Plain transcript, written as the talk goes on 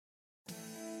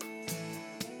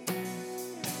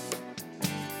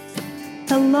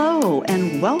Hello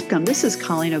and welcome. This is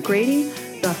Colleen O'Grady,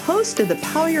 the host of the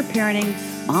Power Your Parenting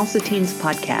Moms to Teens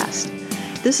podcast.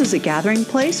 This is a gathering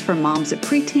place for moms of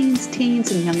preteens,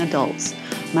 teens, and young adults.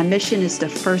 My mission is to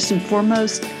first and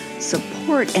foremost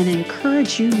support and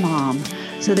encourage you, mom,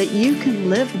 so that you can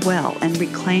live well and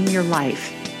reclaim your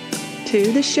life.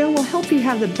 Two, this show will help you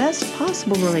have the best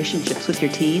possible relationships with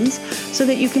your teens so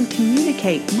that you can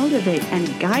communicate, motivate,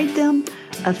 and guide them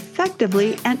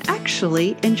effectively and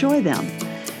actually enjoy them.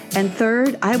 And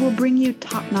third, I will bring you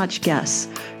top-notch guests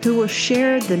who will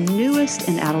share the newest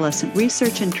in adolescent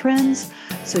research and trends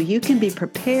so you can be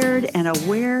prepared and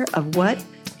aware of what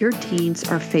your teens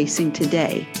are facing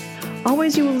today.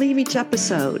 Always, you will leave each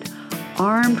episode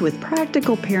armed with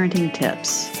practical parenting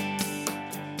tips.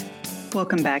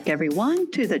 Welcome back, everyone,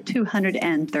 to the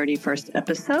 231st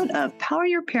episode of Power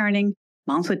Your Parenting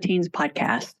Moms with Teens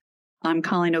podcast. I'm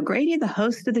Colleen O'Grady, the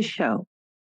host of the show.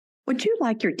 Would you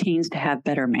like your teens to have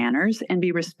better manners and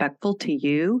be respectful to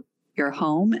you, your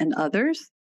home, and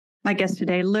others? My guest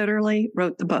today literally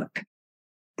wrote the book.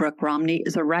 Brooke Romney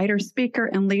is a writer, speaker,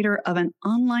 and leader of an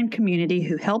online community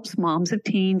who helps moms of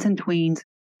teens and tweens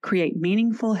create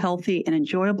meaningful, healthy, and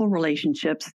enjoyable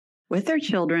relationships with their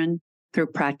children through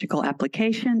practical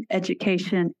application,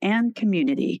 education, and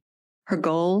community. Her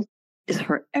goal is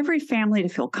for every family to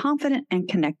feel confident and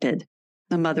connected.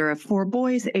 The mother of 4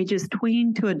 boys, ages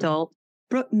tween to adult,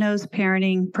 Brooke knows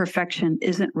parenting perfection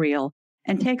isn't real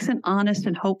and takes an honest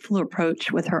and hopeful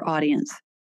approach with her audience.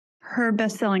 Her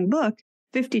best-selling book,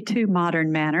 52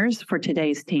 Modern Manners for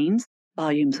Today's Teens,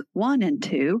 Volumes 1 and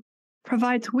 2,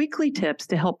 provides weekly tips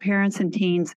to help parents and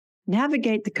teens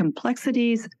navigate the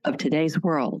complexities of today's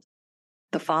world.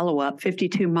 The follow-up,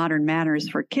 52 Modern Manners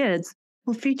for Kids,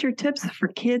 will feature tips for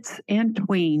kids and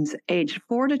tweens aged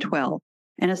 4 to 12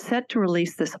 and is set to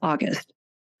release this August.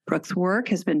 Brooke's work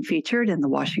has been featured in the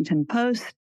Washington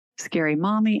Post, Scary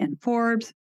Mommy, and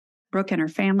Forbes. Brooke and her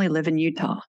family live in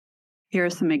Utah. Here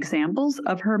are some examples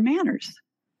of her manners.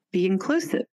 Be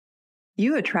inclusive.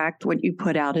 You attract what you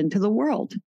put out into the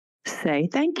world. Say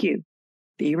thank you.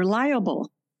 Be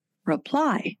reliable.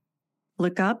 Reply.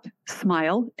 Look up,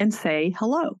 smile, and say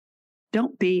hello.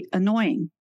 Don't be annoying.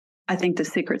 I think the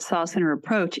secret sauce in her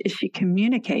approach is she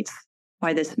communicates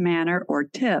why this manner or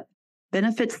tip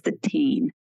benefits the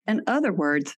teen. In other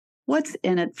words, what's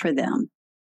in it for them.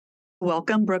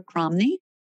 Welcome, Brooke Romney.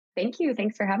 Thank you.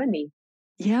 Thanks for having me.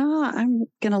 Yeah, I'm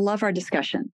going to love our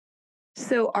discussion.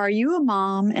 So are you a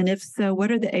mom? And if so,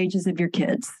 what are the ages of your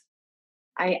kids?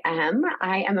 I am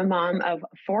a mom of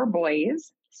 4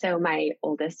 boys. So my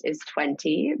oldest is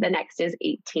 20, the next is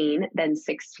 18, then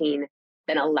 16,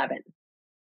 then 11.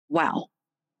 Wow.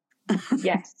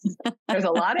 Yes, there's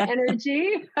a lot of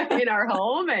energy in our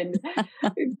home, and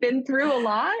we've been through a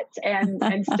lot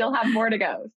and still have more to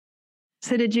go.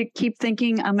 So did you keep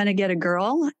thinking, I'm going to get a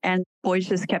girl, and boys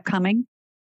just kept coming?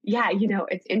 Yeah,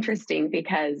 it's interesting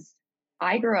because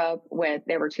I grew up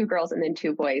there were 2 girls and then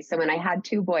 2 boys. So when I had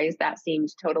 2 boys, that seemed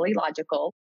totally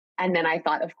logical. And then I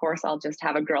thought, of course, I'll just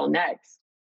have a girl next.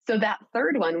 So that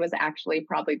third one was actually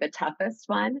probably the toughest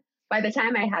one. By the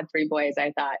time I had 3 boys,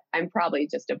 I thought, I'm probably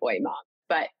just a boy mom.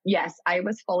 But yes, I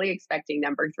was fully expecting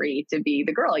number 3 to be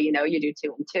the girl. You do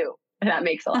 2 and 2. That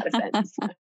makes a lot of sense.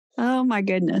 Oh, my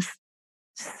goodness.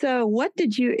 So what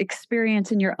did you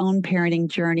experience in your own parenting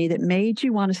journey that made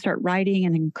you want to start writing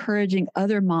and encouraging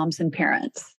other moms and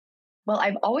parents? Well,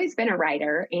 I've always been a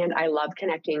writer, and I love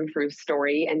connecting through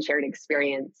story and shared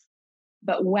experience.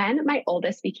 But when my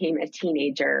oldest became a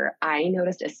teenager, I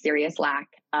noticed a serious lack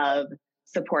of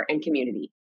support and community.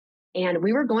 And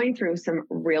we were going through some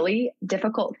really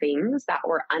difficult things that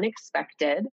were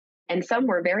unexpected. And some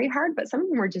were very hard, but some of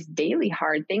them were just daily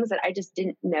hard things that I just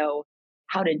didn't know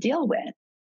how to deal with.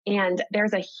 And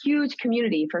there's a huge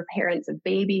community for parents of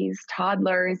babies,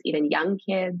 toddlers, even young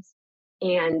kids.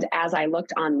 And as I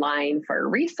looked online for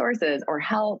resources or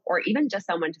help, or even just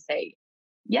someone to say,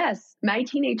 yes, my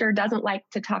teenager doesn't like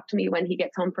to talk to me when he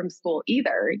gets home from school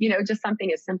either, just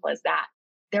something as simple as that.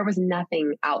 There was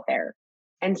nothing out there.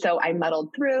 And so I muddled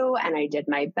through and I did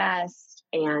my best.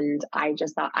 And I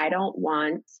just thought, I don't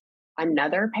want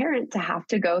another parent to have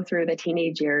to go through the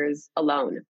teenage years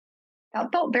alone.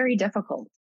 That felt very difficult.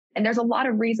 And there's a lot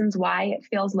of reasons why it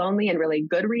feels lonely, and really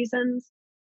good reasons.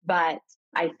 But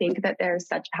I think that there's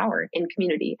such power in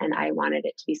community, and I wanted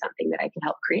it to be something that I could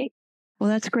help create. Well,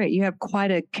 that's great. You have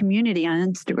quite a community on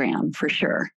Instagram for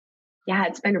sure. Yeah,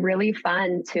 it's been really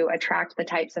fun to attract the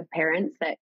types of parents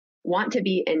that want to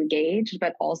be engaged,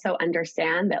 but also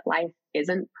understand that life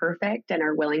isn't perfect and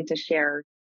are willing to share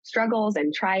struggles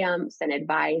and triumphs and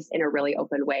advice in a really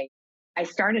open way. I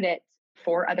started it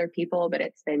for other people, but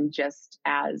it's been just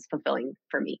as fulfilling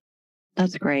for me.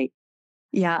 That's great.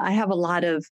 Yeah, I have a lot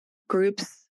of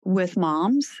groups with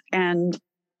moms, and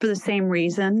for the same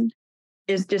reason,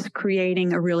 is just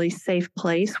creating a really safe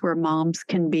place where moms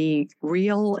can be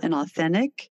real and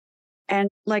authentic. And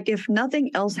like, if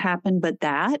nothing else happened but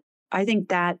that, I think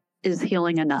that is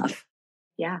healing enough.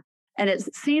 Yeah. And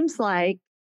it seems like,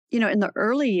 in the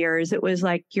early years, it was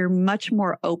like you're much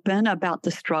more open about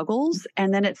the struggles.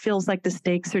 And then it feels like the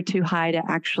stakes are too high to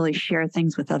actually share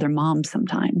things with other moms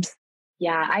sometimes.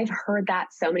 Yeah, I've heard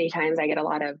that so many times. I get a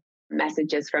lot of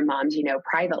messages from moms,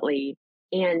 privately.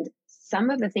 And some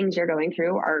of the things you're going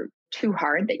through are too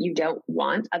hard that you don't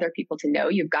want other people to know.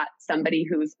 You've got somebody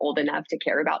who's old enough to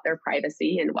care about their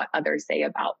privacy and what others say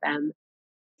about them.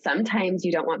 Sometimes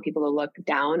you don't want people to look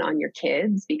down on your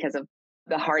kids because of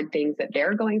the hard things that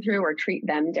they're going through or treat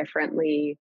them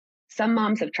differently. Some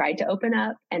moms have tried to open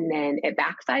up and then it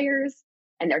backfires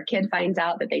and their kid finds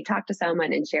out that they talked to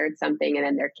someone and shared something and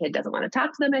then their kid doesn't want to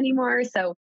talk to them anymore.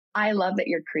 So I love that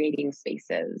you're creating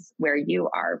spaces where you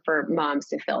are for moms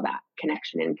to feel that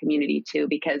connection and community too,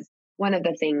 because one of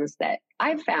the things that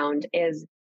I've found is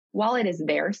while it is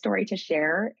their story to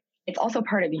share, it's also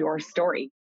part of your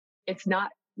story. It's not,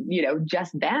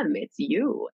 just them, it's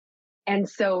you. And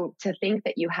so to think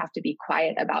that you have to be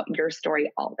quiet about your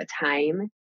story all the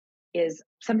time is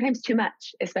sometimes too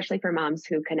much, especially for moms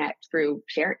who connect through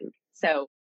sharing. So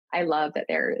I love that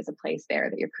there is a place there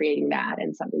that you're creating that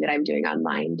and something that I'm doing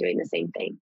online, doing the same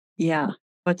thing. Yeah,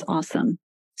 that's awesome.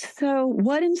 So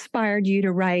what inspired you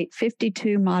to write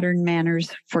 52 Modern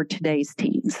Manners for Today's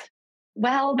Teens?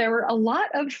 Well, there were a lot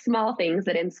of small things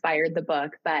that inspired the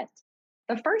book, but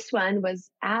the first one was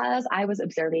as I was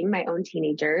observing my own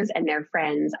teenagers and their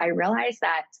friends, I realized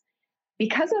that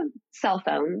because of cell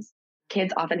phones,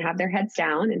 kids often have their heads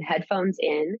down and headphones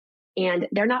in, and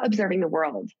they're not observing the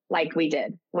world like we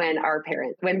did when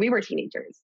we were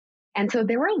teenagers. And so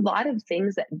there were a lot of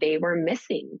things that they were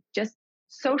missing, just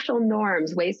social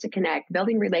norms, ways to connect,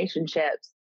 building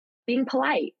relationships, being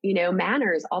polite,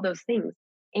 manners, all those things.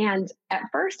 And at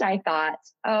first I thought,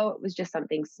 oh, it was just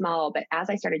something small. But as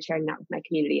I started sharing that with my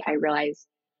community, I realized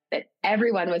that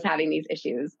everyone was having these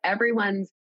issues.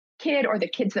 Everyone's kid or the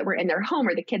kids that were in their home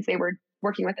or the kids they were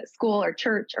working with at school or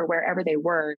church or wherever they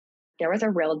were, there was a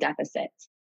real deficit.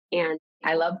 And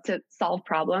I love to solve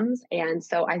problems. And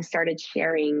so I started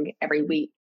sharing every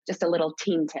week just a little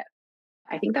teen tip.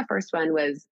 I think the first one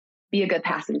was be a good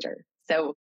passenger.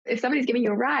 So if somebody's giving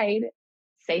you a ride,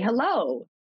 say hello,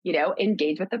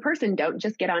 engage with the person. Don't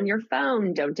just get on your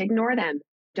phone. Don't ignore them.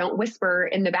 Don't whisper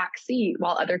in the back seat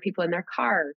while other people in their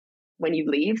car. When you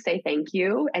leave, say thank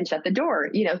you and shut the door.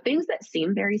 Things that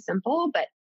seem very simple, but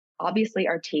obviously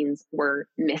our teens were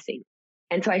missing.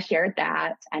 And so I shared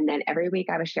that. And then every week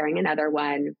I was sharing another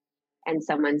one. And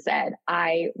someone said,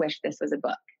 I wish this was a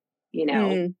book,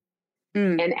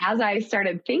 And as I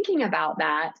started thinking about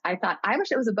that, I thought, I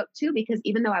wish it was a book too, because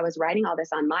even though I was writing all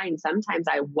this online, sometimes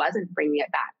I wasn't bringing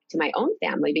it back to my own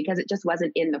family because it just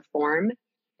wasn't in the form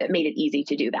that made it easy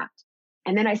to do that.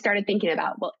 And then I started thinking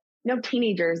about, well, no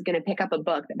teenager is going to pick up a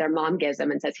book that their mom gives them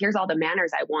and says, here's all the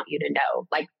manners I want you to know.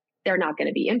 Like, they're not going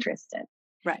to be interested.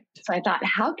 Right. So I thought,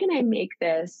 how can I make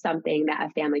this something that a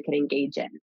family could engage in?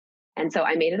 And so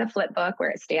I made it a flip book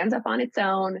where it stands up on its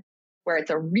own, where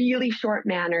it's a really short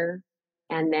manner.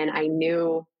 And then I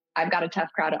knew I've got a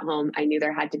tough crowd at home. I knew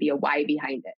there had to be a why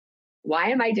behind it. Why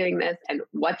am I doing this? And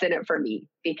what's in it for me?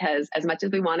 Because as much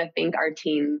as we want to think our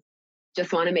teens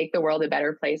just want to make the world a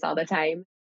better place all the time,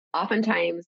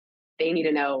 oftentimes they need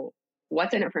to know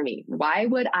what's in it for me. Why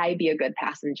would I be a good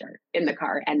passenger in the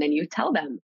car? And then you tell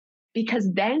them,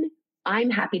 because then I'm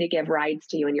happy to give rides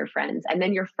to you and your friends. And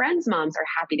then your friends' moms are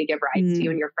happy to give rides to you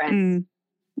and your friends.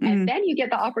 And then you get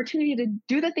the opportunity to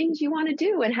do the things you want to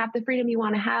do and have the freedom you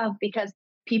want to have, because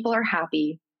people are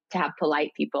happy to have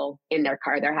polite people in their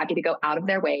car. They're happy to go out of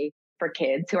their way for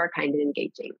kids who are kind and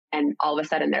engaging. And all of a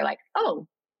sudden they're like, oh,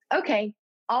 okay,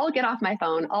 I'll get off my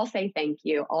phone. I'll say thank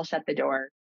you. I'll shut the door.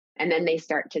 And then they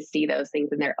start to see those things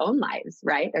in their own lives,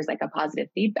 right? There's like a positive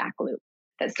feedback loop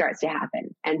that starts to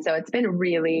happen. And so it's been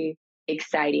really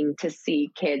exciting to see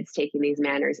kids taking these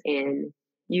manners in,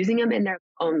 using them in their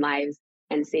own lives,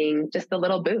 and seeing just the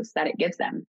little boost that it gives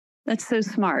them. That's so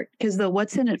smart, because the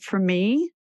what's in it for me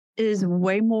is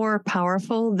way more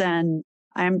powerful than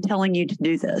I'm telling you to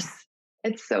do this.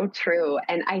 It's so true.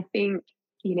 And I think,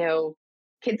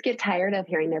 kids get tired of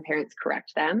hearing their parents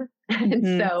correct them.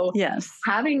 And so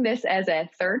having this as a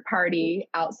third party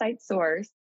outside source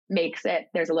makes it,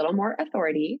 there's a little more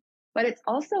authority, but it's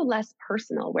also less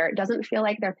personal, where it doesn't feel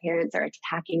like their parents are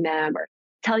attacking them or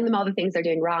telling them all the things they're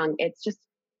doing wrong. It's just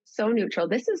so neutral.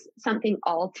 This is something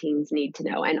all teens need to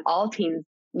know and all teens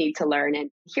need to learn. And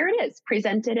here it is,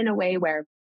 presented in a way where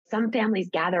some families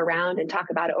gather around and talk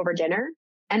about it over dinner,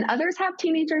 and others have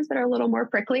teenagers that are a little more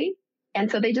prickly. And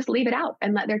so they just leave it out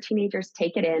and let their teenagers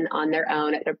take it in on their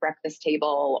own at a breakfast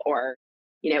table or,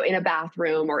 in a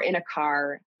bathroom or in a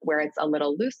car where it's a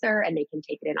little looser and they can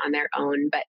take it in on their own.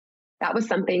 But that was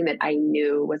something that I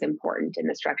knew was important in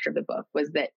the structure of the book, was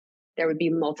that there would be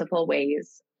multiple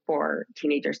ways for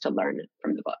teenagers to learn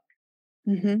from the book.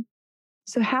 Mm-hmm.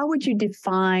 So how would you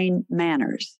define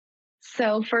manners?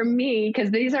 So for me, because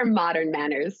these are modern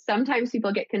manners, sometimes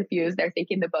people get confused. They're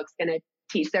thinking the book's going to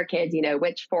teach their kids,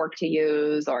 which fork to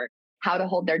use or how to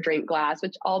hold their drink glass,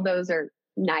 which all those are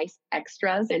nice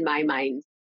extras in my mind.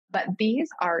 But these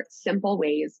are simple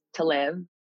ways to live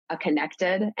a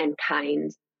connected and kind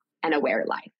and aware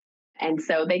life. And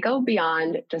so they go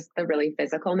beyond just the really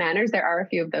physical manners. There are a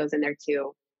few of those in there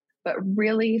too. But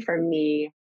really for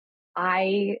me,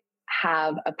 I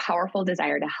have a powerful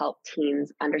desire to help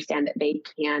teens understand that they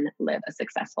can live a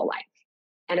successful life.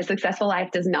 And a successful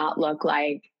life does not look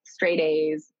like straight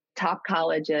A's, top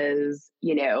colleges,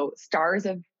 stars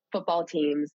of football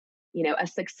teams. A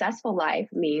successful life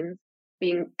means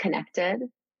being connected,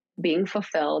 being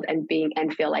fulfilled, and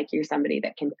feel like you're somebody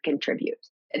that can contribute.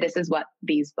 This is what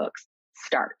these books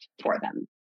start for them.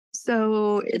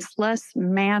 So it's less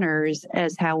manners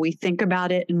as how we think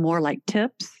about it and more like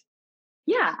tips?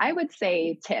 Yeah, I would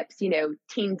say tips,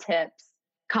 teen tips,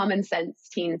 common sense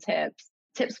teen tips,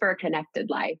 tips for a connected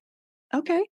life.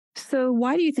 Okay. So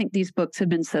why do you think these books have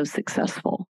been so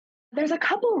successful? There's a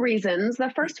couple reasons.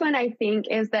 The first one, I think,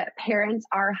 is that parents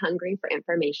are hungry for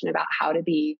information about how to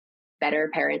be better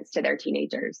parents to their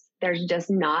teenagers. There's just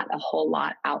not a whole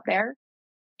lot out there.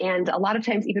 And a lot of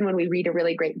times, even when we read a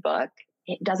really great book,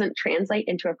 it doesn't translate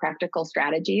into a practical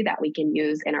strategy that we can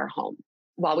use in our home.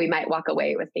 While we might walk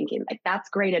away with thinking, like, that's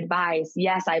great advice.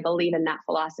 Yes, I believe in that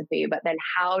philosophy, but then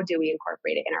how do we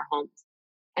incorporate it in our homes?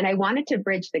 And I wanted to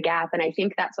bridge the gap. And I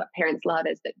think that's what parents love,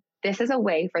 is that this is a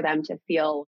way for them to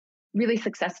feel really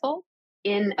successful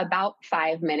in about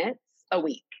 5 minutes a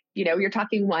week. You're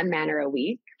talking one manner a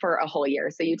week for a whole year.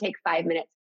 So you take 5 minutes.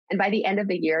 And by the end of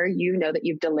the year, you know that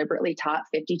you've deliberately taught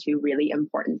 52 really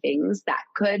important things that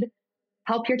could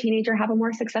help your teenager have a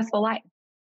more successful life.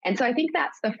 And so I think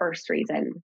that's the first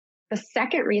reason. The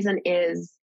second reason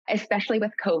is, especially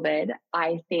with COVID,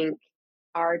 I think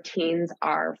our teens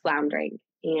are floundering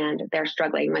and they're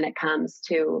struggling when it comes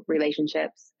to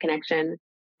relationships, connection,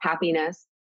 happiness,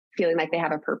 feeling like they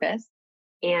have a purpose.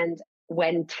 And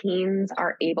when teens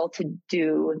are able to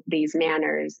do these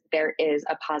manners, there is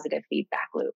a positive feedback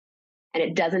loop. And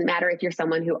it doesn't matter if you're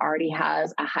someone who already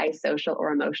has a high social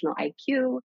or emotional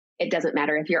IQ. It doesn't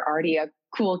matter if you're already a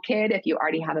cool kid, if you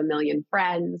already have a million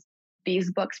friends.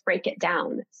 These books break it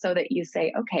down so that you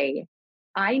say, okay,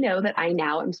 I know that I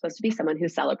now am supposed to be someone who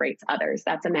celebrates others.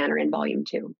 That's a manner in volume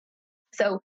 2.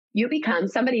 So you become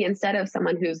somebody, instead of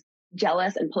someone who's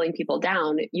jealous and pulling people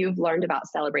down, you've learned about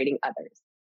celebrating others.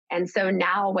 And so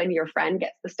now when your friend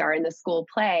gets the star in the school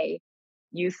play,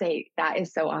 you say, that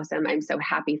is so awesome. I'm so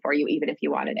happy for you, even if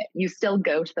you wanted it. You still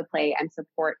go to the play and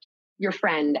support your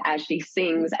friend as she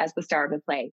sings as the star of the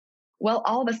play. Well,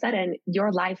 all of a sudden,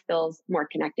 your life feels more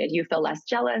connected. You feel less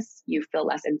jealous. You feel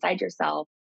less inside yourself.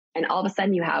 And all of a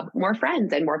sudden, you have more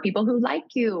friends and more people who like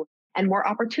you and more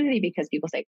opportunity, because people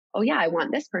say, oh, yeah, I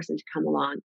want this person to come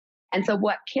along. And so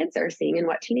what kids are seeing and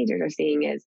what teenagers are seeing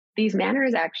is these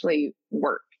manners actually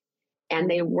work. And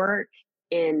they work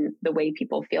in the way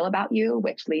people feel about you,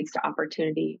 which leads to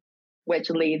opportunity, which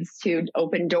leads to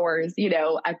open doors.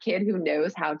 A kid who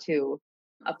knows how to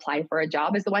apply for a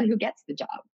job is the one who gets the job.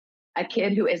 A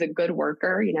kid who is a good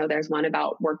worker, there's one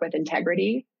about work with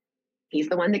integrity. He's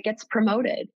the one that gets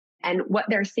promoted. And what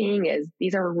they're seeing is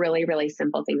these are really, really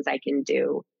simple things I can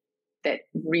do that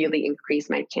really increase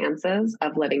my chances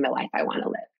of living the life I want to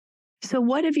live. So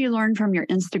what have you learned from your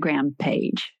Instagram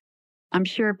page? I'm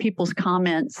sure people's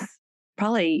comments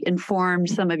probably informed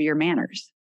some of your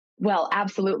manners. Well,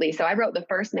 absolutely. So I wrote the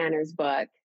first manners book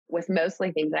with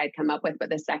mostly things that I'd come up with, but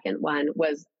the second one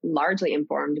was largely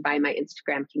informed by my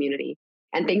Instagram community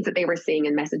and things that they were seeing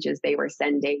and messages they were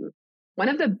sending. One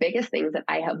of the biggest things that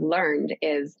I have learned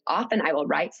is often I will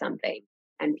write something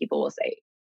and people will say,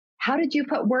 how did you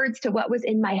put words to what was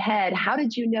in my head? How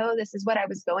did you know this is what I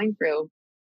was going through?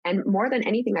 And more than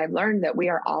anything, I've learned that we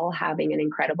are all having an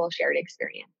incredible shared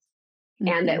experience.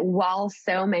 Mm-hmm. And that while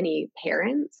so many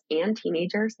parents and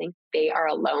teenagers think they are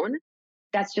alone,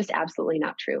 that's just absolutely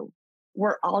not true.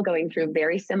 We're all going through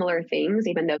very similar things,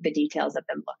 even though the details of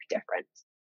them look different.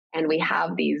 And we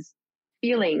have these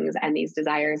feelings and these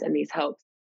desires and these hopes.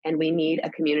 And we need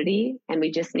a community, and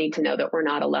we just need to know that we're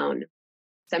not alone.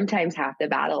 Sometimes half the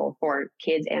battle for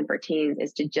kids and for teens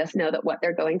is to just know that what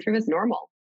they're going through is normal,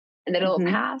 and that it'll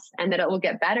pass, and that it will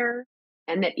get better.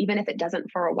 And that even if it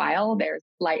doesn't for a while, there's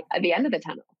light at the end of the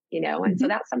tunnel, And so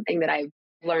that's something that I've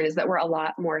learned, is that we're a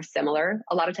lot more similar.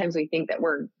 A lot of times we think that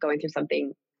we're going through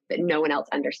something that no one else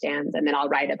understands. And then I'll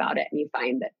write about it, and you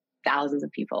find that thousands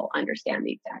of people understand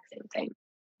the exact same thing.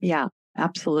 Yeah,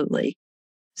 absolutely.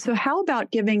 So how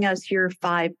about giving us your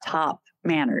 5 top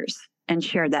manners and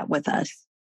share that with us?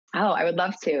 Oh, I would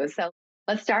love to. So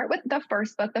let's start with the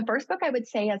first book. The first book I would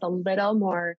say is a little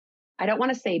more, I don't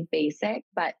want to say basic,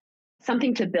 but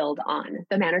something to build on.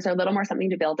 The manners are a little more something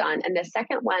to build on. And the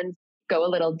second ones go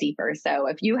a little deeper. So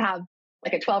if you have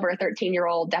like a 12 or a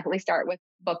 13-year-old, definitely start with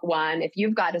book 1. If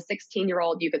you've got a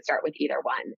 16-year-old, you could start with either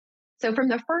one. So from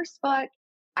the first book,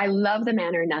 I love the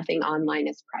manner, nothing online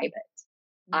is private.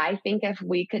 I think if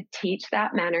we could teach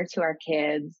that manner to our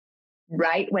kids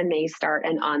right when they start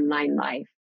an online life,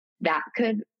 that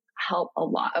could help a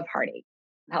lot of heartache,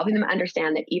 helping them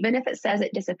understand that even if it says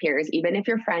it disappears, even if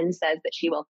your friend says that she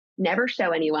will never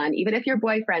show anyone, even if your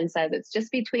boyfriend says it's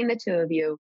just between the two of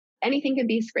you, anything can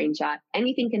be screenshot,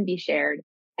 anything can be shared.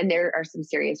 And there are some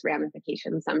serious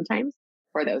ramifications sometimes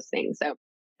for those things. So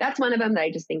that's one of them that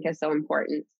I just think is so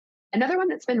important. Another one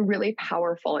that's been really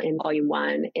powerful in volume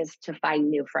 1 is to find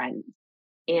new friends.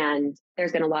 And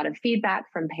there's been a lot of feedback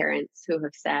from parents who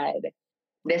have said,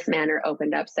 this manner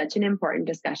opened up such an important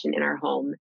discussion in our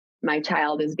home. My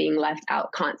child is being left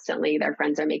out constantly. Their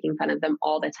friends are making fun of them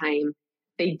all the time.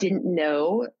 They didn't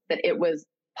know that it was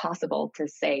possible to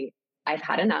say, I've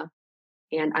had enough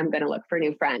and I'm going to look for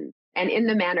new friends. And in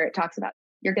the manner, it talks about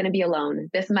you're going to be alone.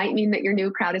 This might mean that your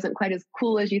new crowd isn't quite as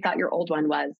cool as you thought your old one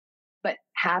was, but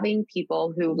having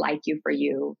people who like you for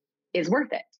you is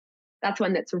worth it. That's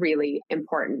one that's really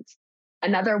important.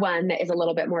 Another one that is a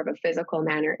little bit more of a physical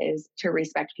manner is to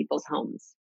respect people's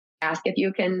homes. Ask if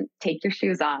you can take your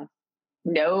shoes off.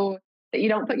 Know that you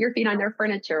don't put your feet on their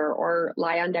furniture or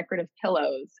lie on decorative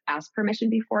pillows. Ask permission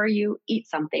before you eat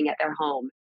something at their home.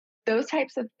 Those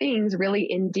types of things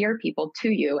really endear people to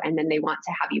you, and then they want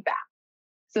to have you back.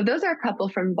 So those are a couple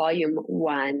from volume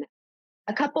 1.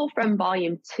 A couple from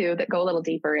volume 2 that go a little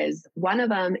deeper is, one of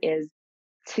them is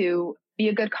to be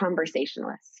a good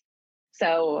conversationalist.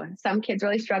 So some kids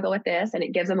really struggle with this, and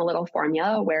it gives them a little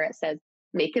formula where it says,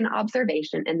 make an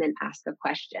observation and then ask a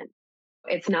question.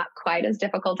 It's not quite as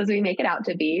difficult as we make it out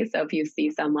to be. So if you see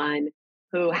someone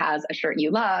who has a shirt you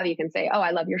love, you can say, oh,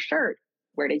 I love your shirt.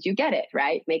 Where did you get it?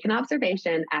 Right? Make an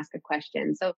observation, ask a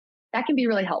question. So that can be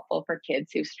really helpful for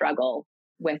kids who struggle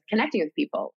with connecting with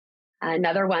people.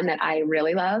 Another one that I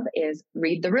really love is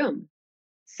read the room.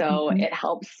 So it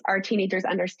helps our teenagers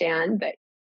understand that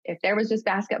if there was just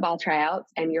basketball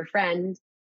tryouts and your friend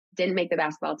didn't make the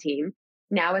basketball team,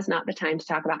 now is not the time to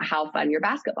talk about how fun your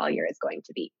basketball year is going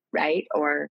to be, right?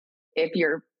 Or if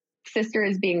your sister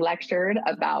is being lectured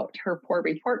about her poor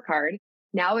report card,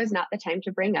 now is not the time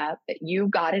to bring up that you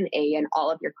got an A in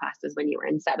all of your classes when you were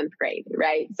in 7th grade,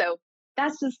 right? So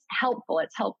that's just helpful.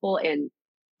 It's helpful in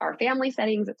our family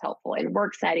settings. It's helpful in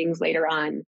work settings later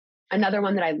on. Another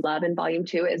one that I love in volume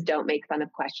 2 is don't make fun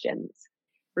of questions.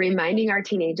 Reminding our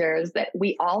teenagers that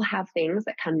we all have things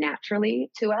that come naturally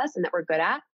to us and that we're good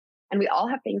at. And we all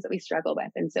have things that we struggle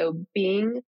with. And so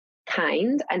being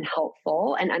kind and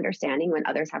helpful and understanding when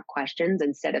others have questions,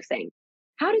 instead of saying,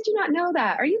 how did you not know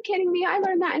that? Are you kidding me? I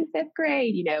learned that in 5th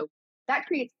grade. That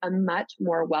creates a much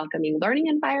more welcoming learning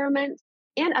environment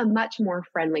and a much more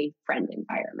friendly friend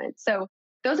environment. So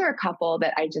those are a couple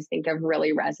that I just think have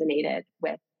really resonated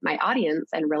with my audience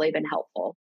and really been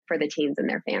helpful for the teens and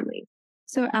their families.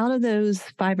 So out of those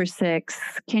 5 or 6,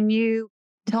 can you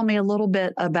tell me a little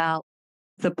bit about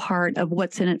the part of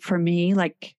what's in it for me?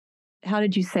 Like, how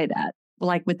did you say that?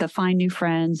 Like with the find new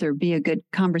friends or be a good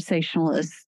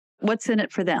conversationalist, what's in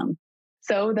it for them?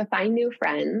 So the find new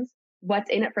friends, what's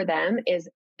in it for them is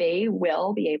they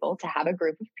will be able to have a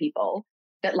group of people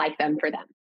that like them for them.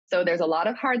 So there's a lot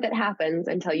of hard that happens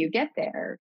until you get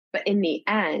there. But in the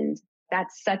end,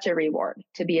 that's such a reward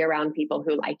to be around people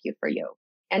who like you for you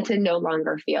and to no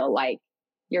longer feel like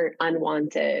you're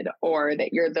unwanted or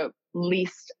that you're the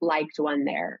least liked one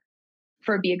there.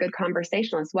 For be a good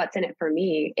conversationalist, what's in it for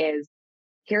me is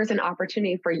here's an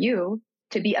opportunity for you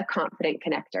to be a confident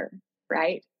connector,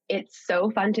 right? It's so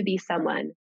fun to be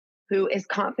someone who is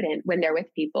confident when they're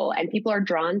with people, and people are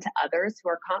drawn to others who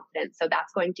are confident. So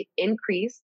that's going to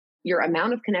increase your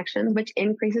amount of connections, which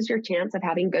increases your chance of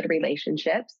having good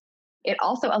relationships. It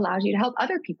also allows you to help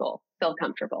other people feel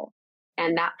comfortable.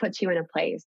 And that puts you in a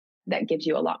place that gives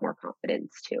you a lot more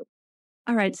confidence too.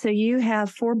 All right. So you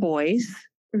have 4 boys.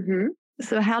 Mm-hmm.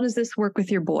 So how does this work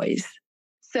with your boys?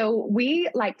 So we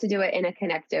like to do it in a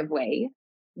connective way.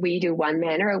 We do one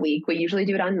manner a week. We usually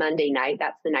do it on Monday night.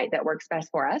 That's the night that works best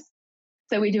for us.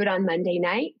 So we do it on Monday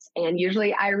night, and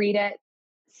usually I read it.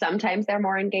 Sometimes they're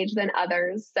more engaged than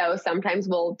others. So sometimes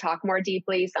we'll talk more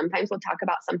deeply. Sometimes we'll talk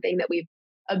about something that we've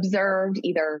observed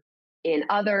either in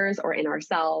others or in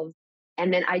ourselves.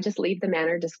 And then I just leave the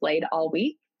manner displayed all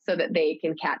week so that they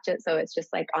can catch it. So it's just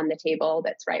like on the table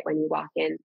that's right when you walk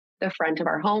in the front of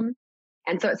our home.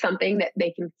 And so it's something that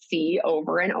they can see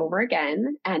over and over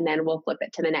again, and then we'll flip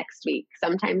it to the next week.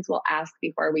 Sometimes we'll ask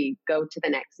before we go to the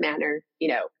next manner,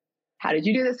 how did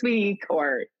you do this week?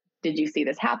 Or did you see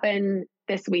this happen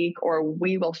this week? Or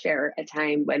we will share a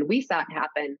time when we saw it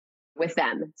happen with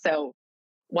them. So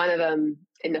one of them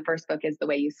in the first book is The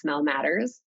Way You Smell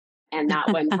Matters. And that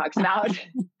one talks about,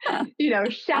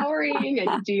 showering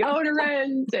and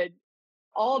deodorant and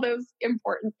all those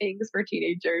important things for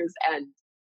teenagers. And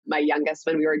my youngest,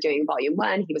 when we were doing volume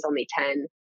 1, he was only 10.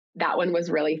 That one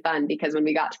was really fun because when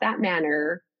we got to that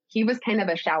manner, he was kind of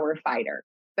a shower fighter.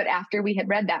 But after we had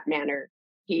read that manner,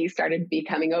 he started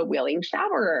becoming a willing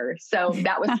showerer. So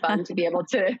that was fun to be able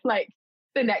to,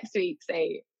 the next week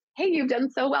say, hey, you've done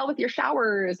so well with your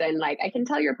showers. And I can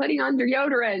tell you're putting on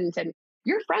deodorant and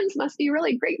your friends must be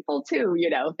really grateful too,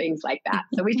 things like that.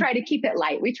 So we try to keep it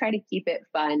light. We try to keep it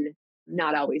fun,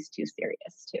 not always too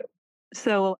serious too.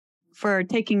 So for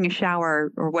taking a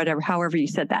shower or whatever, however you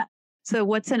said that. So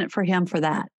what's in it for him for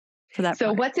that? So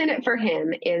part? What's in it for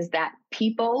him is that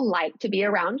people like to be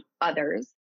around others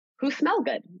who smell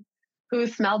good,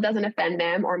 whose smell doesn't offend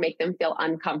them or make them feel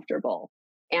uncomfortable.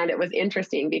 And it was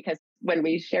interesting because when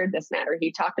we shared this matter,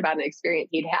 he talked about an experience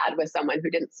he'd had with someone who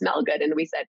didn't smell good. And we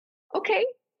said, okay,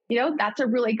 that's a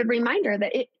really good reminder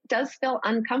that it does feel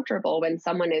uncomfortable when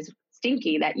someone is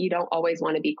stinky, that you don't always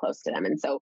want to be close to them. And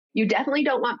so you definitely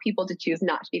don't want people to choose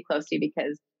not to be close to you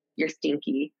because you're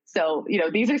stinky. So,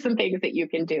 these are some things that you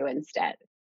can do instead.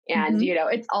 And,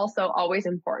 it's also always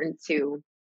important to,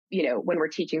 when we're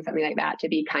teaching something like that, to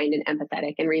be kind and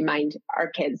empathetic and remind our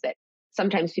kids that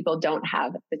sometimes people don't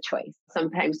have the choice.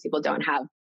 Sometimes people don't have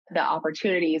the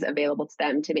opportunities available to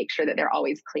them to make sure that they're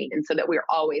always clean. And so that we're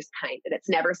always kind, that it's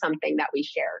never something that we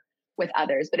share with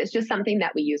others, but it's just something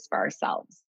that we use for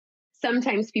ourselves.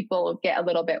 Sometimes people get a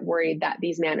little bit worried that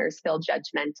these manners feel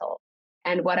judgmental.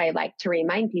 And what I like to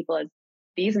remind people is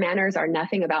these manners are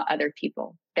nothing about other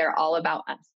people. They're all about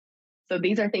us. So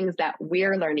these are things that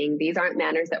we're learning. These aren't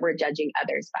manners that we're judging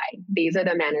others by. These are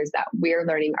the manners that we're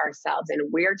learning ourselves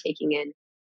and we're taking in.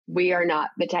 We are not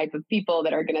the type of people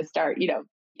that are going to start,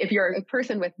 if you're a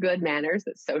person with good manners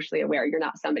that's socially aware, you're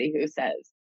not somebody who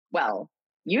says, well,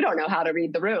 you don't know how to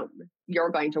read the room.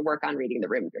 You're going to work on reading the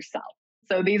room yourself.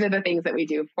 So these are the things that we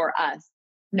do for us,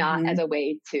 not as a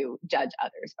way to judge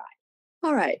others by.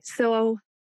 All right. So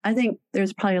I think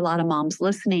there's probably a lot of moms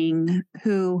listening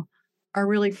who are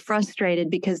really frustrated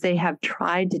because they have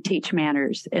tried to teach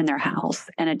manners in their house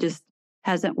and it just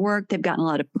hasn't worked. They've gotten a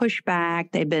lot of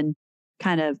pushback. They've been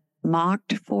kind of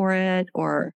mocked for it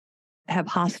or have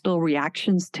hostile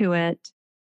reactions to it.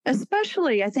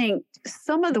 Especially, I think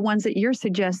some of the ones that you're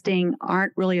suggesting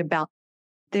aren't really about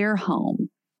their home,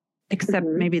 except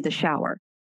maybe the shower.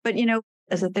 But,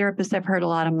 as a therapist, I've heard a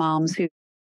lot of moms who,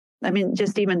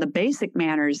 just even the basic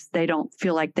manners, they don't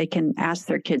feel like they can ask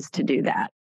their kids to do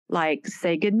that. Like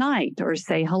say good night or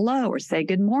say hello or say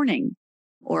good morning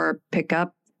or pick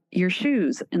up your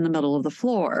shoes in the middle of the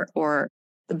floor or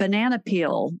the banana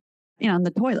peel, in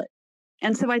the toilet.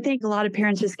 And so I think a lot of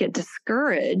parents just get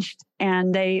discouraged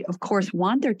and they, of course,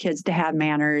 want their kids to have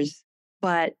manners,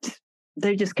 but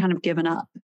they've just kind of given up.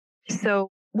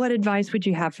 So what advice would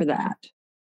you have for that?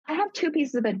 I have 2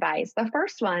 pieces of advice. The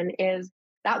first one is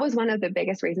that was one of the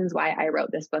biggest reasons why I wrote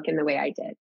this book in the way I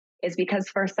did, is because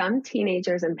for some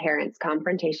teenagers and parents,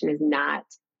 confrontation is not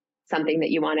something that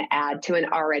you want to add to an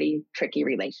already tricky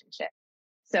relationship.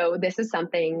 So this is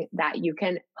something that you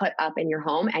can put up in your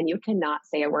home and you cannot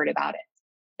say a word about it.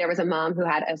 There was a mom who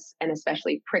had an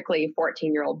especially prickly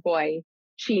 14-year-old boy.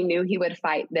 She knew he would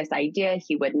fight this idea.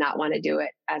 He would not want to do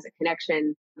it as a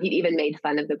connection. He'd even made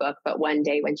fun of the book. But one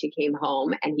day when she came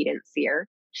home and he didn't see her,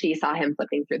 she saw him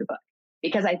flipping through the book.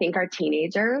 Because I think our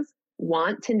teenagers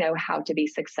want to know how to be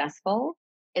successful.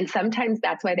 And sometimes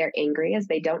that's why they're angry, is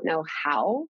they don't know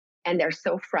how. And they're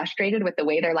so frustrated with the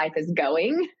way their life is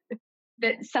going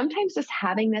that sometimes just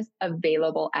having this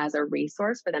available as a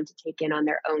resource for them to take in on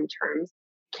their own terms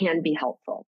can be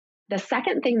helpful. The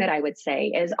second thing that I would say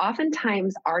is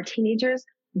oftentimes our teenagers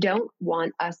don't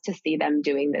want us to see them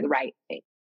doing the right thing.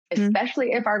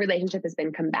 especially if our relationship has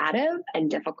been combative and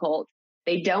difficult.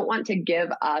 They don't want to give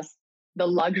us the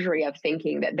luxury of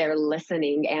thinking that they're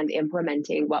listening and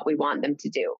implementing what we want them to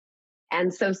do.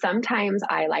 And so sometimes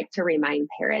I like to remind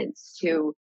parents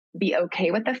to be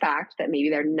okay with the fact that maybe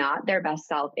they're not their best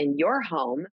self in your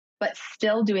home, but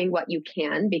still doing what you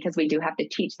can, because we do have to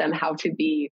teach them how to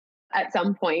be, at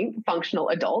some point, functional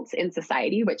adults in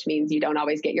society, which means you don't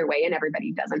always get your way and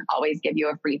everybody doesn't always give you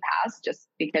a free pass just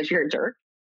because you're a jerk.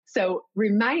 So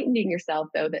reminding yourself,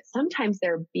 though, that sometimes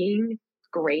they're being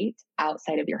great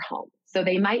outside of your home. So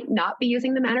they might not be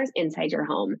using the manners inside your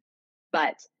home,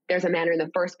 but there's a manner in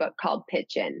the first book called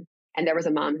Pitch In. And there was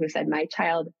a mom who said, my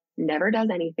child never does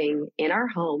anything in our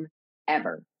home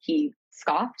ever. He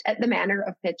scoffed at the manner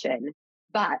of Pitch In,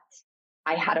 but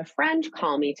I had a friend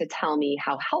call me to tell me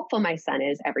how helpful my son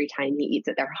is every time he eats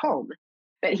at their home.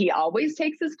 That he always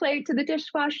takes his plate to the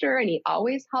dishwasher and he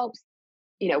always helps,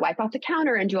 wipe off the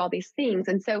counter and do all these things.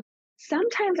 And so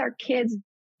sometimes our kids,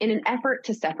 in an effort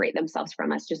to separate themselves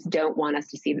from us, just don't want us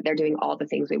to see that they're doing all the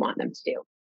things we want them to do.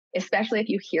 Especially if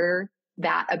you hear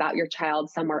that about your child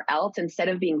somewhere else, instead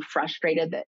of being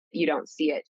frustrated that you don't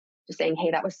see it, just saying,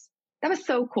 hey, that was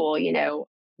so cool.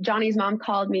 Johnny's mom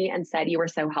called me and said, you were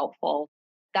so helpful.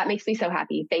 That makes me so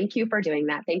happy. Thank you for doing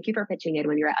that. Thank you for pitching in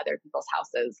when you're at other people's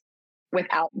houses,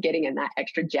 without getting in that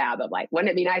extra jab of like, wouldn't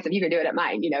it be nice if you could do it at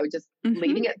mine? Just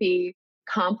leaving it be,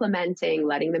 complimenting,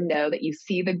 letting them know that you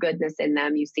see the goodness in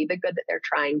them, you see the good that they're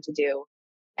trying to do,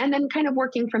 and then kind of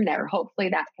working from there. Hopefully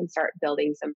that can start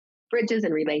building some bridges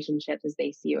and relationships as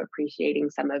they see you appreciating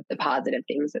some of the positive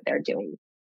things that they're doing.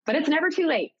 But it's never too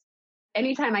late.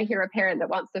 Anytime I hear a parent that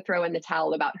wants to throw in the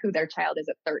towel about who their child is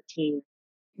at 13,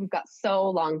 we've got so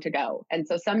long to go. And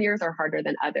so some years are harder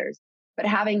than others. But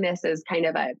having this as kind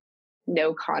of a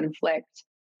no conflict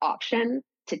option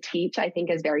to teach, I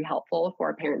think, is very helpful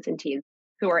for parents and teens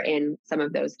who are in some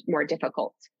of those more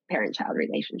difficult parent-child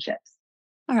relationships.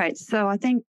 All right. So I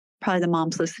think probably the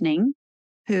moms listening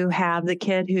who have the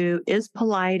kid who is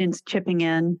polite and chipping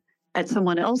in at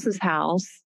someone else's house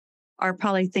are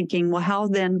probably thinking, well, how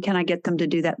then can I get them to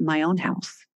do that in my own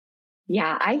house?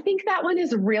 Yeah, I think that one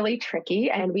is really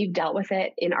tricky, and we've dealt with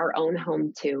it in our own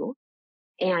home too.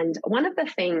 And one of the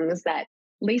things that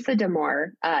Lisa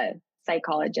Damour, a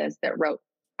psychologist that wrote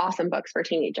awesome books for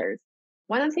teenagers,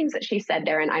 one of the things that she said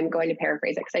there, and I'm going to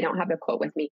paraphrase it because I don't have the quote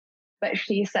with me, but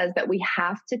she says that we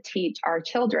have to teach our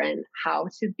children how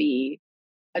to be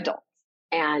adults.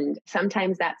 And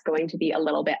sometimes that's going to be a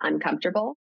little bit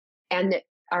uncomfortable. And that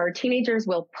our teenagers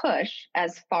will push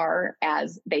as far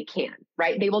as they can,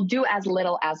 right? They will do as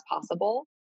little as possible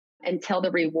until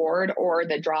the reward or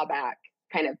the drawback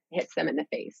kind of hits them in the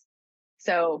face.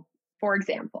 So, for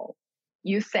example,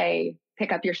 you say,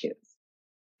 pick up your shoes.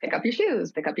 Pick up your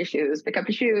shoes, pick up your shoes, pick up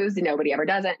your shoes. Nobody ever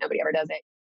does it. Nobody ever does it.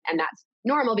 And that's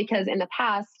normal because in the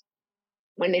past,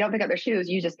 when they don't pick up their shoes,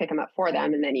 you just pick them up for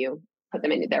them and then you put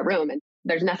them into their room and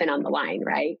there's nothing on the line,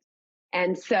 right?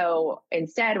 And so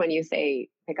instead, when you say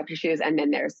pick up your shoes and then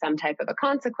there's some type of a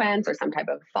consequence or some type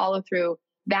of follow through,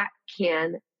 that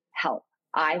can help.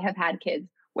 I have had kids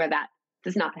where that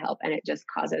does not help and it just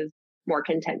causes more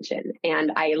contention.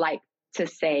 And I like to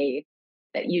say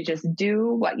that you just do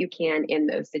what you can in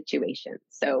those situations.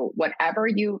 So whatever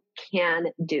you can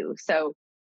do. So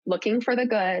looking for the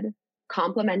good,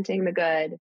 complimenting the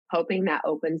good, hoping that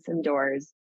opens some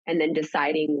doors, and then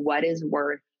deciding what is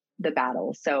worth the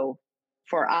battle. So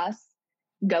for us,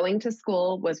 going to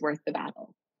school was worth the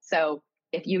battle. So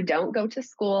if you don't go to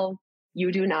school,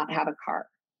 you do not have a car.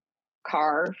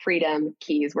 Car, freedom,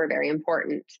 keys were very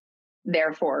important.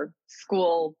 Therefore,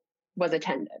 school was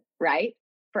attended, right?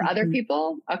 For other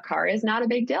people, a car is not a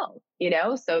big deal,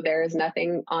 so there's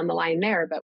nothing on the line there.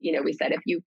 But, we said if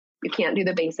you can't do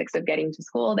the basics of getting to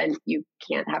school, then you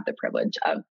can't have the privilege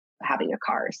of having a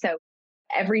car. So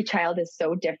every child is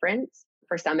so different.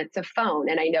 For some, it's a phone.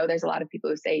 And I know there's a lot of people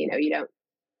who say, you don't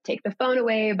take the phone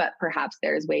away, but perhaps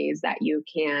there's ways that you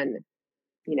can,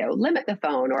 limit the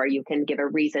phone, or you can give a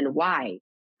reason why.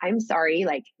 I'm sorry,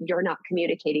 you're not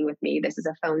communicating with me. This is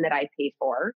a phone that I paid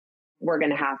for. We're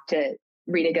going to have to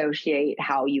renegotiate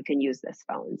how you can use this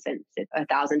phone, since it's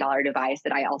 $1,000 device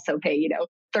that I also pay,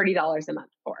 $30 a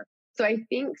month for. So I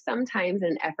think sometimes in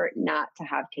an effort not to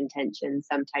have contention,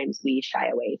 sometimes we shy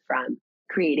away from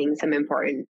creating some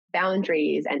important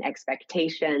boundaries and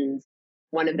expectations.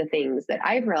 One of the things that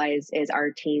I've realized is our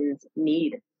teens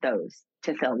need those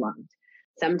to feel loved.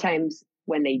 Sometimes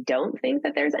when they don't think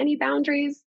that there's any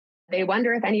boundaries, they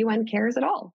wonder if anyone cares at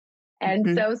all.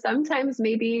 And so sometimes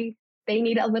maybe they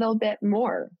need a little bit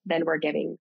more than we're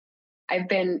giving. I've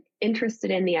been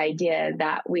interested in the idea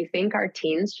that we think our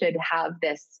teens should have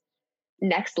this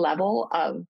next level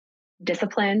of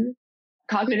discipline,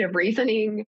 cognitive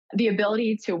reasoning, the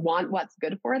ability to want what's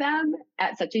good for them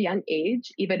at such a young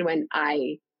age, even when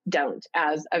I don't,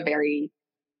 as a very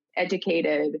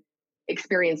educated,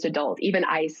 experienced adult. Even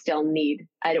I still need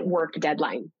a work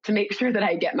deadline to make sure that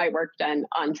I get my work done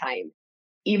on time.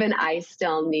 Even I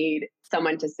still need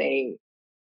someone to say,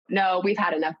 no, we've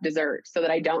had enough dessert, so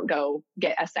that I don't go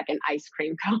get a second ice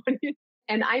cream cone.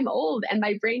 And I'm old and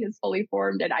my brain is fully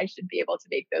formed, and I should be able to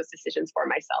make those decisions for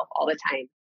myself all the time.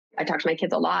 I talk to my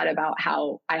kids a lot about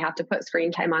how I have to put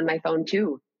screen time on my phone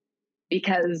too,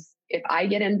 because if I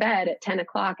get in bed at 10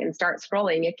 o'clock and start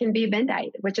scrolling, it can be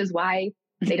midnight, which is why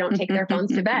they don't take their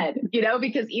phones to bed,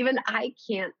 because even I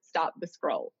can't stop the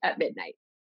scroll at midnight.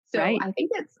 So Right. I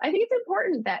think it's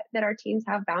important that our teens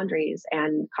have boundaries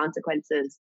and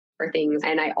consequences for things.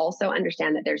 And I also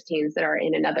understand that there's teens that are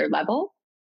in another level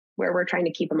where we're trying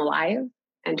to keep them alive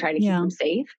and trying to keep them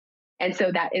safe. And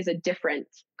so that is a different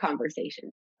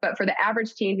conversation. But for the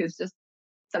average teen who's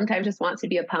sometimes just wants to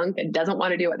be a punk and doesn't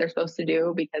want to do what they're supposed to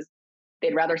do because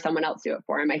they'd rather someone else do it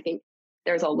for them, I think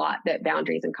there's a lot that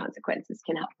boundaries and consequences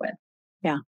can help with.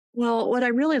 Yeah. Well, what I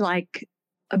really like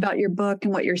about your book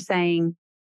and what you're saying,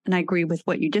 and I agree with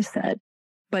what you just said,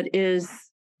 but is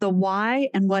the why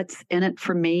and what's in it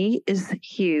for me is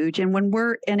huge. And when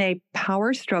we're in a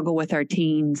power struggle with our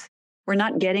teens, we're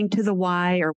not getting to the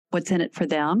why or what's in it for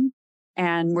them.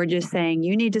 And we're just saying,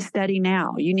 you need to study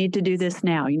now. You need to do this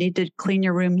now. You need to clean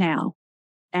your room now.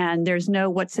 And there's no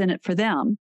what's in it for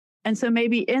them. And so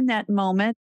maybe in that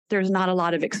moment, there's not a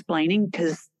lot of explaining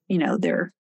because,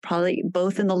 they're probably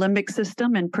both in the limbic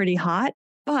system and pretty hot,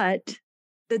 but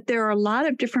that there are a lot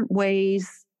of different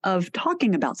ways of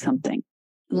talking about something,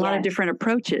 a lot of different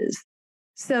approaches.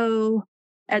 So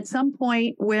at some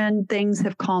point when things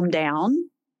have calmed down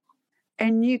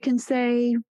and you can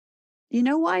say, you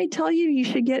know why I tell you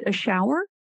should get a shower?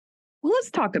 Well,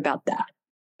 let's talk about that.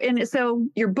 And so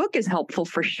your book is helpful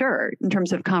for sure in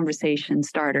terms of conversation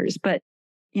starters. But,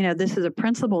 this is a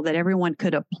principle that everyone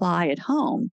could apply at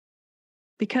home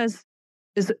because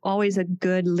is always a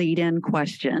good lead-in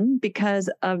question because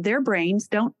of their brains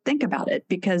don't think about it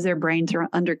because their brains are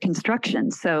under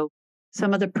construction. So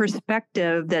some of the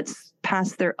perspective that's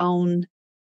past their own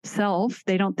self,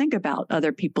 they don't think about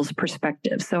other people's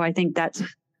perspectives. So I think that's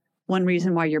one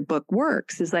reason why your book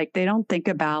works is like they don't think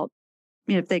about,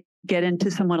 if they get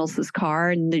into someone else's car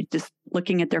and they're just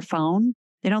looking at their phone,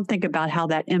 they don't think about how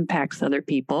that impacts other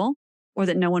people or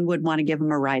that no one would want to give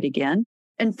them a ride again.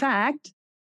 In fact,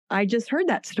 I just heard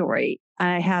that story.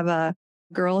 I have a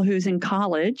girl who's in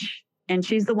college and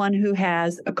she's the one who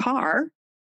has a car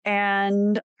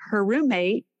and her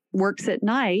roommate works at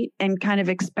night and kind of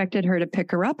expected her to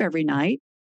pick her up every night.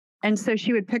 And so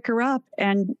she would pick her up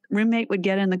and roommate would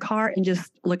get in the car and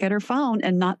just look at her phone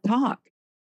and not talk.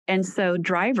 And so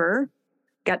driver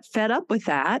got fed up with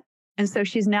that. And so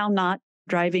she's now not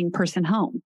driving person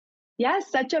home.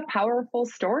 Yes, such a powerful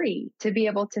story to be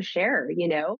able to share,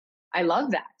 I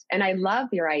love that. And I love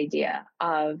your idea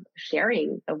of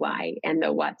sharing the why and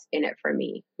the what's in it for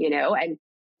me, and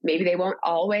maybe they won't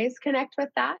always connect with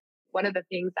that. One of the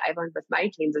things I've learned with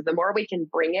my teens is the more we can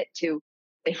bring it to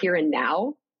the here and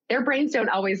now, their brains don't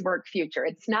always work future.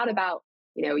 It's not about,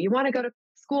 you want to go to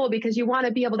school because you want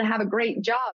to be able to have a great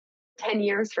job 10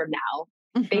 years from now.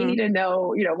 Mm-hmm. They need to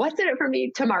know, what's in it for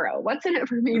me tomorrow? What's in it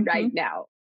for me right now?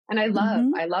 And I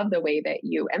love the way that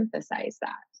you emphasize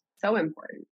that. So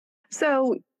important.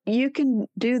 So you can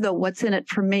do the what's in it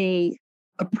for me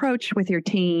approach with your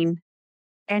teen,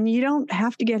 and you don't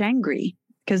have to get angry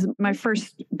because my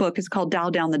first book is called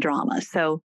Dial Down the Drama.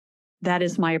 So that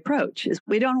is my approach is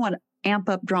we don't want to amp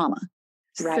up drama.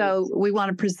 Right. So we want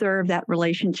to preserve that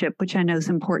relationship, which I know is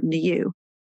important to you.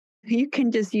 You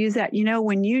can just use that,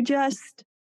 when you just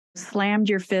slammed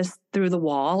your fist through the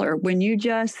wall or when you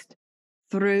just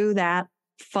threw that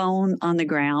phone on the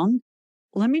ground,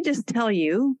 let me just tell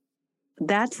you,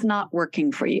 that's not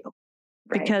working for you.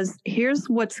 Right. Because here's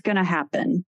what's going to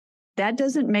happen. That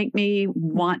doesn't make me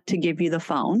want to give you the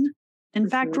phone. In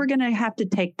fact, we're going to have to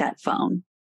take that phone.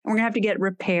 We're going to have to get it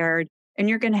repaired and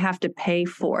you're going to have to pay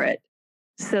for it.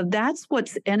 So that's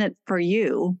what's in it for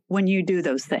you when you do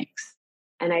those things.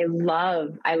 And I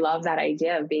love that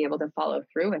idea of being able to follow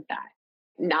through with that.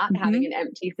 Not having an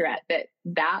empty threat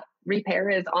that repair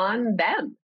is on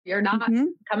them. You're not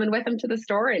coming with them to the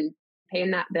store and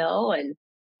paying that bill. And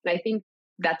I think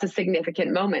that's a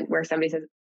significant moment where somebody says,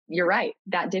 you're right,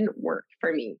 that didn't work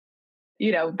for me.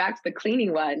 Back to the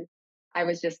cleaning one, I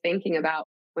was just thinking about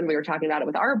when we were talking about it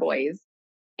with our boys.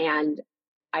 And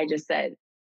I just said,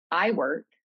 I work,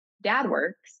 dad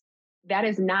works, that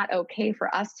is not okay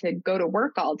for us to go to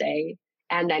work all day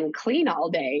and then clean all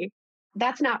day.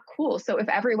 That's not cool. So if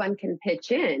everyone can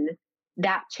pitch in,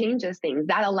 that changes things.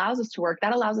 That allows us to work.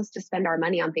 That allows us to spend our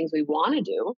money on things we want to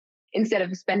do instead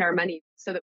of spend our money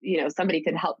so that, somebody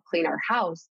could help clean our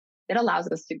house. It allows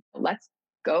us to, let's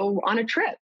go on a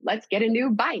trip. Let's get a new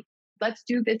bike. Let's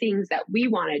do the things that we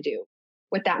want to do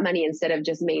with that money instead of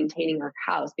just maintaining our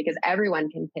house, because everyone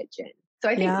can pitch in. So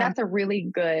I think that's a really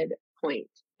good point,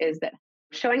 is that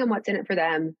showing them what's in it for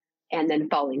them and then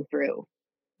following through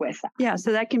with that. Yeah.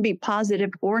 So that can be positive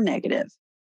or negative.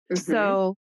 Mm-hmm.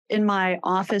 So in my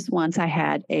office once, I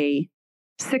had a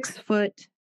 6-foot,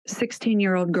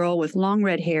 16-year-old girl with long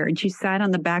red hair, and she sat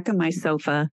on the back of my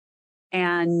sofa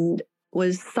and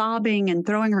was sobbing and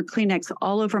throwing her Kleenex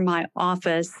all over my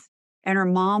office. And her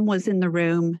mom was in the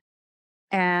room,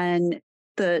 and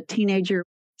the teenager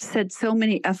said so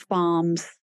many F-bombs.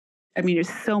 I mean, there's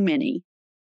so many.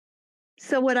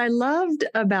 So what I loved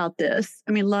about this,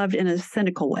 loved in a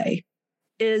cynical way,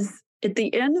 is at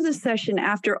the end of the session,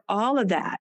 after all of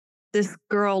that, this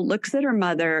girl looks at her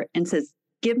mother and says,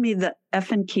 "Give me the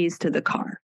effing keys to the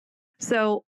car."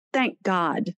 So thank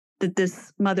God that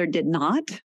this mother did not.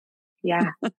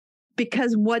 Yeah.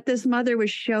 Because what this mother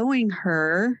was showing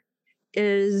her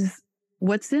is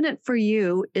what's in it for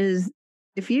you is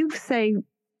if you say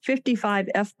 55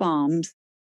 F-bombs,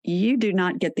 you do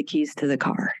not get the keys to the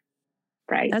car.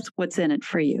 Right. That's what's in it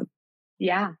for you.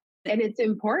 Yeah. And it's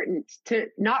important to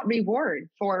not reward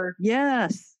for.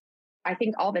 Yes. I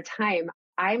think all the time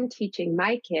I'm teaching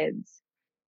my kids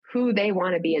who they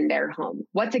want to be in their home,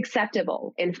 what's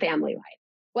acceptable in family life,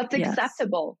 what's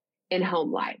acceptable in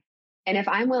home life. And if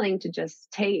I'm willing to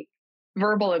just take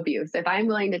verbal abuse, if I'm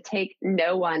willing to take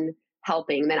no one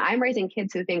helping, then I'm raising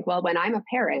kids who think, well, when I'm a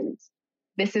parent,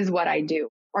 this is what I do.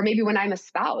 Or maybe when I'm a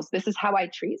spouse, this is how I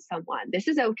treat someone. This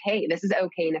is okay. This is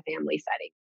okay in a family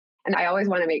setting. And I always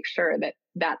want to make sure that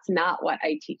that's not what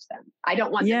I teach them. I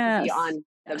don't want them to be on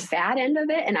the bad end of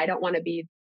it. And I don't want to be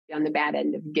on the bad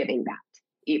end of giving that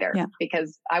either,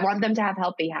 because I want them to have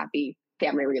healthy, happy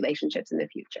family relationships in the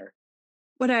future.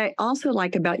 What I also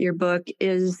like about your book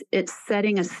is it's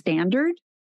setting a standard,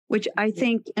 which I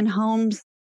think in homes,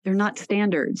 they're not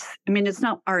standards. It's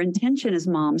not our intention as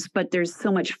moms, but there's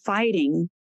so much fighting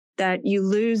that you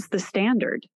lose the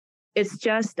standard. It's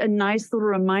just a nice little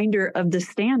reminder of the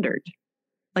standard,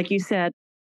 like you said,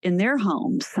 in their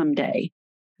homes someday.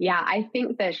 Yeah, I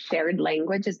think the shared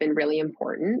language has been really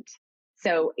important.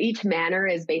 So each manner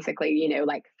is basically,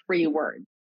 like 3 words.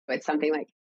 It's something like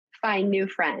find new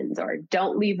friends or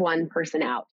don't leave one person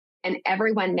out. And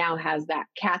everyone now has that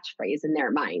catchphrase in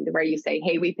their mind where you say,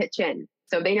 hey, we pitch in.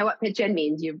 So they know what pitch in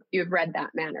means. You've read that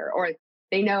manner. Or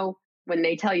they know when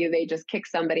they tell you they just kick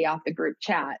somebody off the group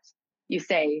chat, you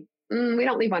say, we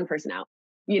don't leave one person out,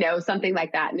 something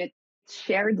like that. And it's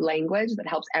shared language that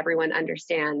helps everyone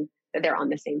understand that they're on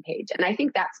the same page. And I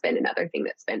think that's been another thing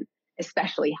that's been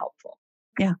especially helpful.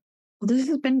 Yeah. Well, this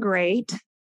has been great.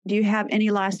 Do you have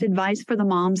any last advice for the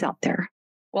moms out there?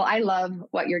 Well, I love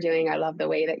what you're doing. I love the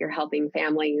way that you're helping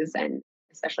families, and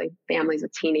especially families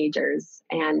with teenagers.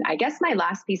 And I guess my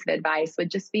last piece of advice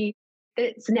would just be that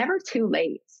it's never too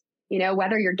late.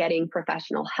 Whether you're getting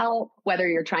professional help, whether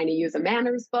you're trying to use a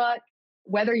manners book,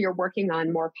 whether you're working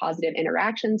on more positive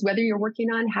interactions, whether you're working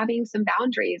on having some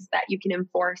boundaries that you can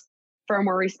enforce for a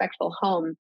more respectful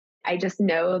home. I just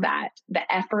know that the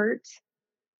effort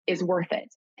is worth it.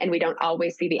 And we don't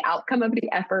always see the outcome of the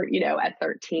effort, at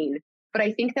 13. But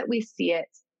I think that we see it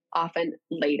often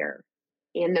later.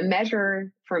 And the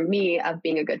measure for me of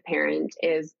being a good parent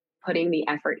is putting the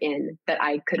effort in that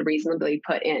I could reasonably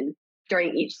put in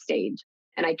during each stage.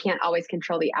 And I can't always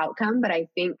control the outcome, but I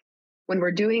think when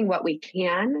we're doing what we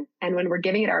can and when we're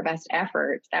giving it our best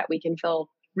effort, that we can feel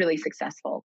really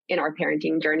successful in our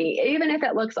parenting journey, even if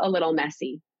it looks a little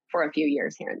messy for a few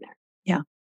years here and there. Yeah.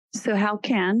 So how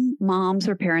can moms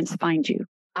or parents find you?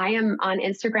 I am on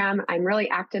Instagram. I'm really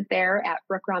active there at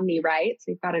Brooke Romney Writes.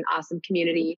 We've got an awesome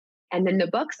community. And then the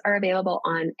books are available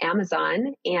on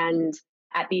Amazon. And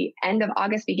at the end of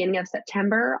August, beginning of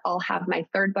September, I'll have my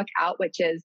 3rd book out, which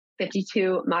is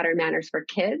 52 Modern Manners for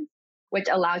Kids, which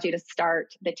allows you to start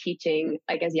the teaching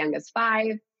like as young as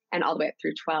 5 and all the way up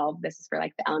through 12. This is for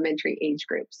like the elementary age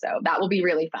group. So that will be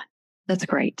really fun. That's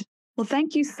great. Well,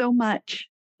 thank you so much.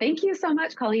 Thank you so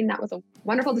much, Colleen. That was a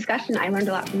wonderful discussion. I learned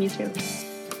a lot from you too.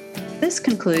 This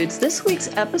concludes this week's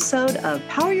episode of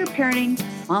Power Your Parenting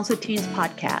Moms with Teens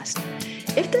podcast.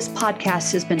 If this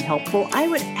podcast has been helpful, I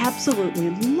would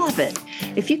absolutely love it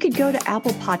if you could go to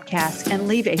Apple Podcasts and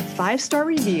leave a 5-star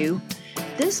review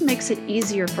This makes it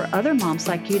easier for other moms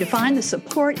like you to find the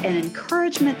support and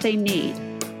encouragement they need.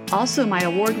 Also, my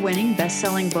award-winning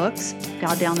best-selling books,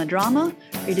 Dial Down the Drama,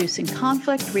 Reducing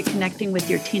Conflict, Reconnecting with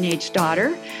Your Teenage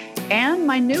Daughter, and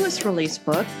my newest release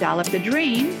book, Dial Up the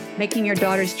Dream, Making Your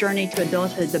Daughter's Journey to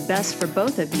Adulthood the Best for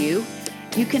Both of You.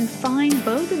 You can find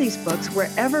both of these books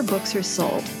wherever books are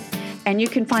sold. And you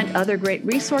can find other great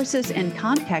resources and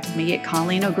contact me at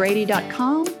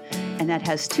ColleenO'Grady.com, and that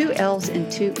has 2 L's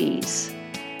and 2 E's.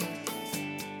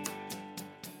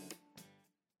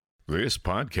 This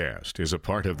podcast is a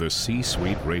part of the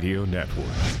C-Suite Radio Network.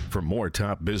 For more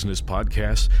top business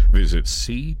podcasts, visit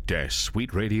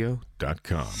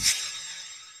c-suiteradio.com.